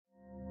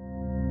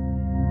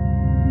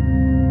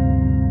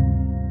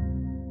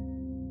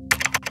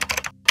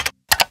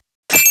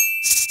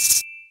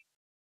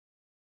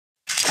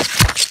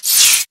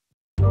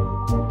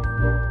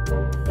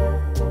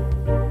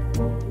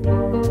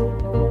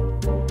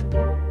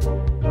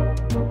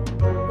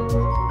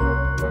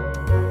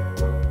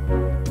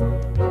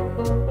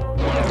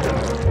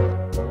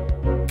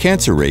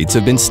cancer rates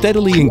have been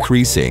steadily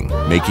increasing,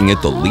 making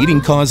it the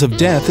leading cause of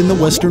death in the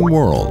Western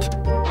world.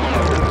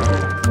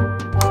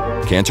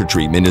 Cancer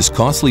treatment is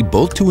costly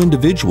both to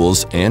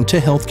individuals and to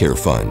healthcare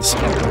funds.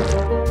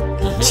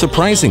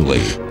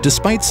 Surprisingly,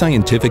 despite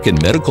scientific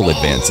and medical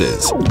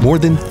advances, more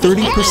than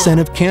 30%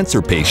 of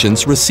cancer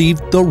patients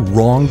receive the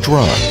wrong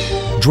drug.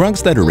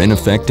 Drugs that are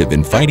ineffective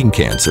in fighting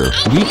cancer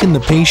weaken the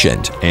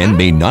patient and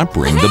may not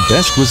bring the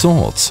best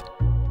results.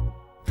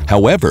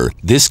 However,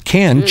 this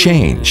can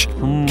change.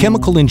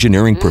 Chemical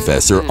engineering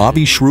professor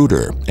Avi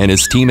Schroeder and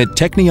his team at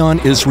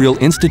Technion Israel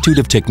Institute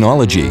of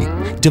Technology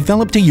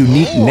developed a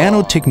unique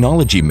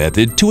nanotechnology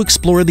method to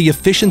explore the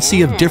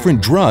efficiency of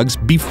different drugs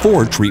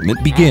before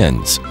treatment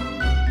begins.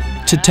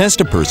 To test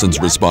a person's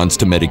response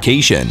to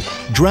medication,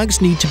 drugs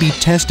need to be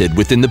tested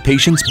within the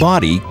patient's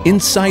body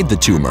inside the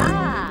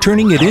tumor,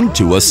 turning it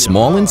into a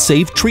small and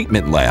safe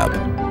treatment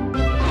lab.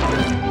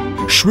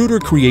 Schroeder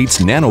creates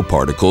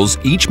nanoparticles,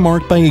 each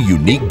marked by a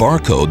unique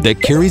barcode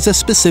that carries a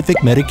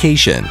specific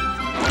medication.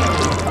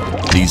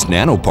 These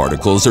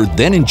nanoparticles are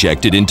then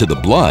injected into the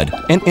blood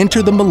and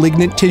enter the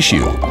malignant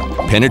tissue,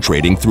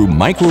 penetrating through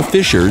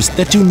microfissures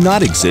that do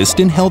not exist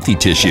in healthy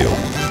tissue.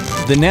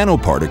 The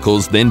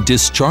nanoparticles then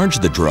discharge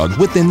the drug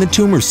within the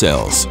tumor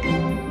cells.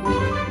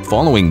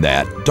 Following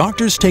that,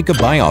 doctors take a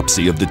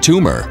biopsy of the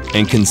tumor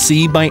and can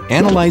see by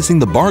analyzing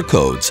the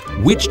barcodes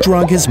which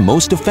drug is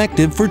most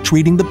effective for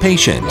treating the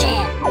patient.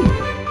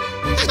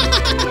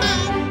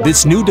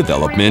 This new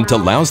development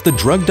allows the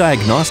drug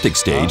diagnostic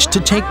stage to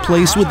take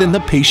place within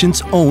the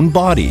patient's own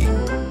body.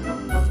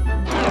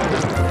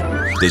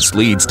 This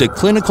leads to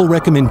clinical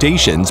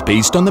recommendations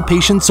based on the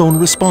patient's own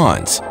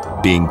response,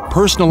 being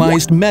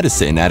personalized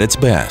medicine at its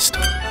best.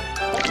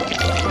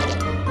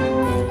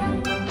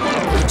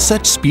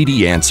 Such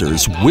speedy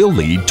answers will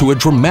lead to a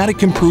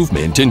dramatic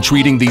improvement in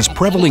treating these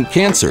prevalent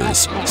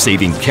cancers,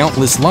 saving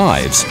countless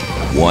lives,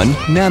 one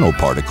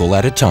nanoparticle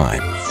at a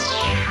time.